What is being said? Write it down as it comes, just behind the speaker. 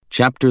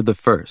Chapter the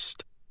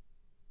First,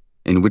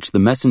 in which the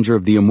messenger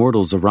of the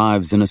immortals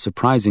arrives in a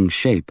surprising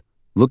shape,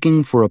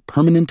 looking for a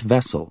permanent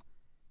vessel,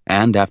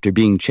 and after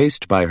being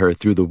chased by her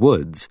through the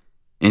woods,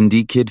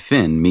 Indie Kid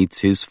Finn meets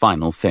his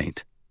final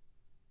fate.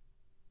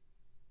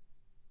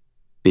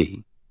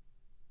 B.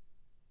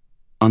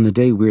 On the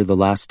day we're the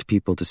last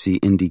people to see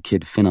Indie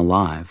Kid Finn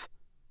alive,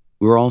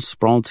 we're all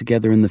sprawled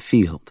together in the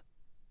field,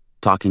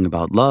 talking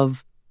about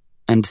love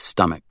and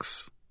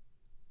stomachs.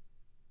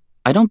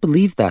 I don't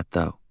believe that,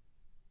 though,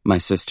 my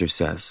sister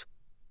says,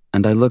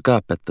 and I look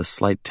up at the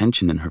slight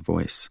tension in her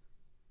voice.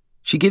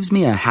 She gives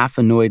me a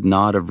half-annoyed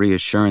nod of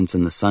reassurance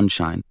in the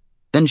sunshine,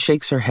 then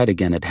shakes her head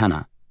again at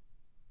Henna.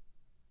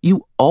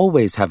 You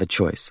always have a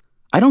choice.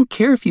 I don't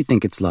care if you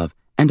think it's love,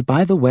 and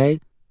by the way,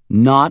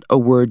 not a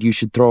word you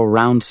should throw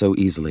around so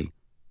easily.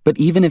 But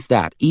even if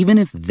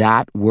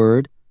that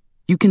word,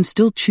 you can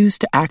still choose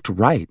to act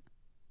right.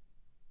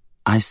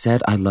 I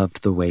said I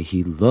loved the way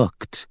he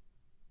looked,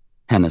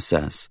 Henna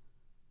says.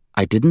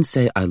 I didn't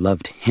say I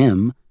loved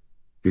him.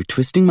 You're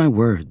twisting my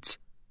words.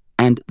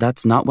 And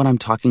that's not what I'm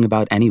talking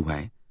about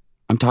anyway.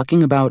 I'm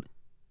talking about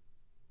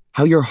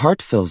how your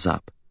heart fills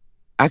up.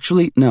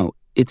 Actually, no,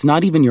 it's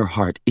not even your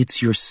heart,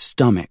 it's your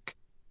stomach.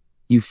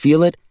 You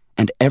feel it,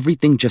 and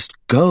everything just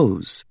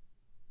goes.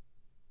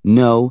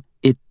 No,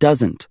 it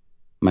doesn't,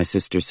 my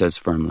sister says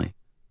firmly.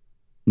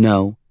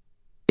 No,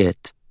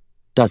 it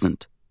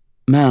doesn't.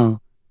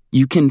 Mel,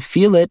 you can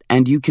feel it,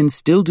 and you can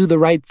still do the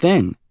right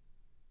thing.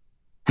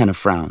 Henna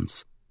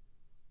frowns.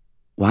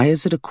 Why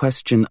is it a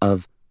question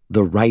of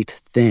the right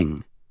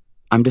thing?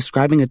 I'm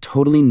describing a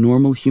totally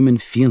normal human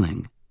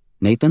feeling.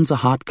 Nathan's a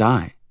hot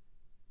guy.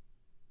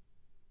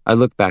 I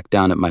look back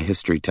down at my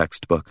history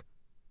textbook.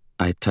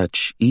 I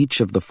touch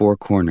each of the 4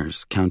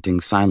 corners,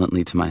 counting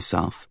silently to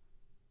myself.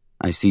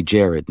 I see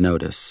Jared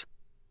notice.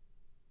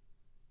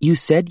 You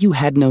said you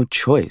had no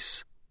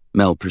choice,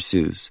 Mel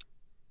pursues.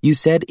 You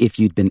said if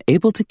you'd been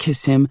able to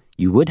kiss him,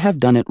 you would have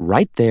done it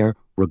right there,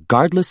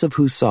 regardless of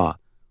who saw,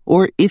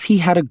 or if he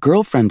had a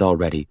girlfriend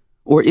already,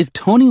 or if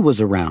Tony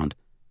was around.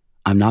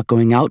 I'm not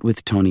going out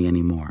with Tony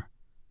anymore.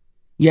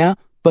 Yeah,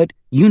 but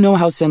you know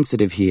how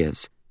sensitive he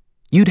is.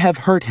 You'd have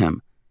hurt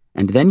him,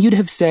 and then you'd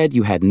have said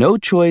you had no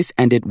choice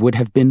and it would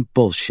have been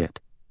bullshit.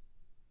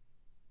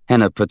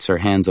 Henna puts her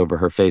hands over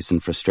her face in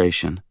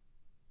frustration.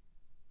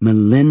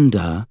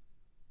 Melinda,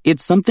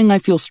 it's something I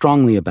feel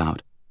strongly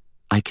about.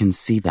 I can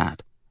see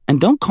that. And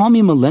don't call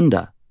me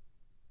Melinda.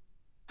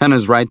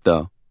 Henna's right,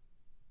 though,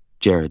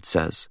 Jared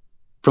says,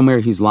 from where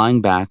he's lying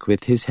back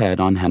with his head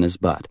on Henna's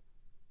butt.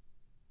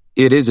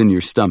 It is in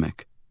your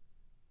stomach.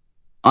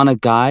 On a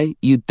guy,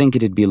 you'd think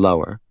it'd be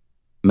lower,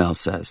 Mel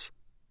says.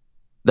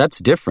 That's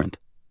different,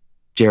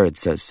 Jared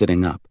says,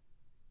 sitting up.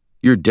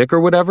 Your dick or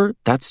whatever,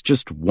 that's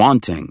just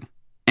wanting.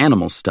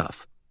 Animal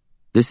stuff.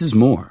 This is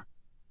more.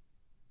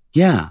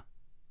 Yeah,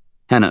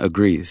 Henna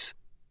agrees.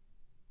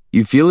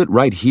 You feel it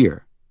right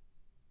here.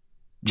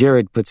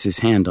 Jared puts his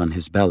hand on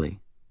his belly.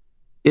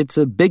 It's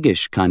a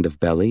biggish kind of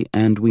belly,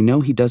 and we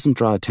know he doesn't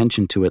draw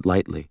attention to it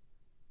lightly.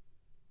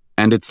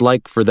 And it's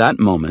like, for that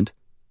moment,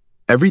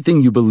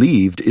 everything you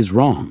believed is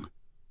wrong,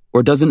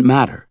 or doesn't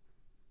matter,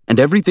 and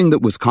everything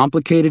that was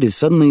complicated is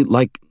suddenly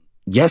like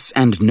yes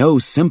and no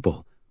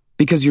simple,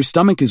 because your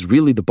stomach is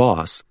really the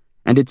boss,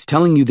 and it's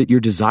telling you that your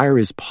desire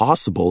is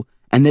possible,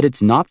 and that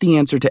it's not the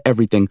answer to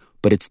everything,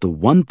 but it's the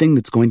one thing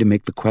that's going to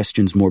make the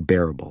questions more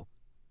bearable.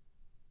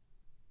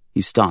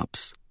 He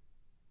stops,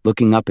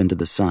 looking up into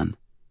the sun.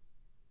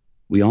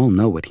 We all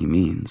know what he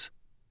means.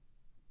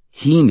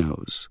 He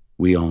knows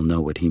we all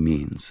know what he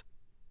means.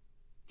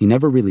 He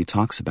never really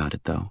talks about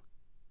it, though.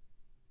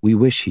 We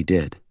wish he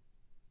did.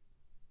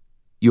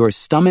 Your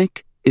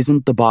stomach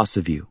isn't the boss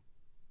of you,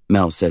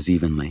 Mel says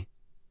evenly.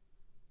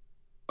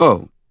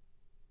 Oh,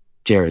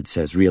 Jared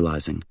says,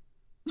 realizing.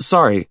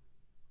 Sorry.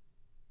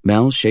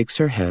 Mel shakes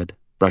her head,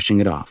 brushing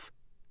it off.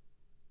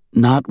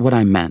 Not what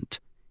I meant.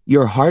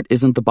 Your heart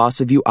isn't the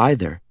boss of you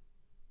either.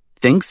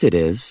 Thinks it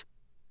is.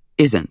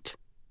 Isn't.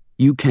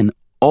 You can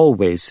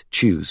always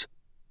choose.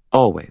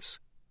 Always.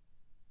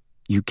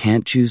 You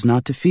can't choose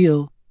not to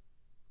feel,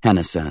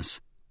 Henna says.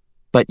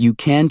 But you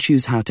can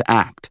choose how to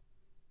act.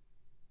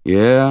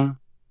 Yeah,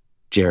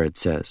 Jared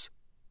says.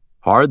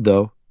 Hard,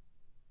 though.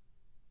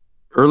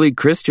 Early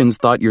Christians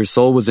thought your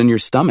soul was in your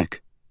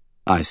stomach,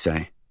 I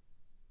say.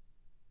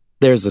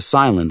 There's a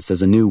silence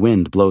as a new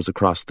wind blows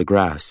across the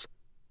grass,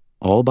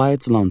 all by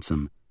its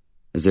lonesome,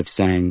 as if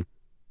saying,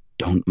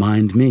 Don't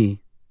mind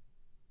me.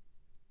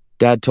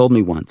 Dad told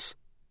me once,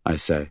 I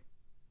say.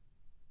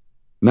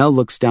 Mel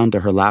looks down to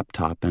her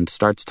laptop and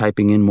starts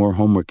typing in more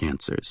homework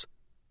answers.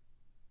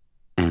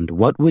 And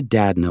what would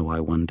Dad know,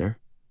 I wonder?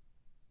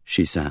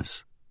 She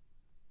says.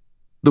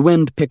 The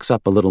wind picks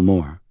up a little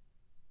more.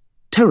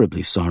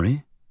 Terribly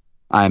sorry,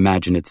 I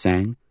imagine it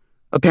saying.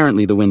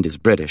 Apparently the wind is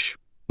British,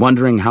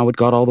 wondering how it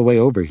got all the way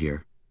over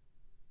here.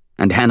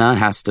 And Henna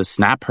has to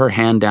snap her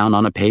hand down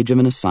on a page of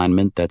an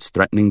assignment that's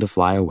threatening to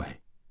fly away.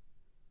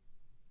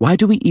 Why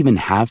do we even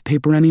have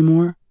paper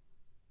anymore?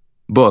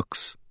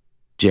 Books,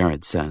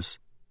 Jared says.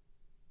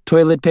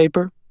 Toilet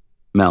paper?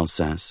 Mel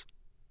says.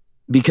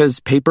 Because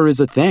paper is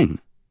a thing,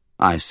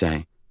 I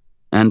say,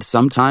 and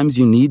sometimes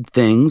you need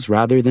things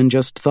rather than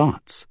just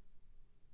thoughts.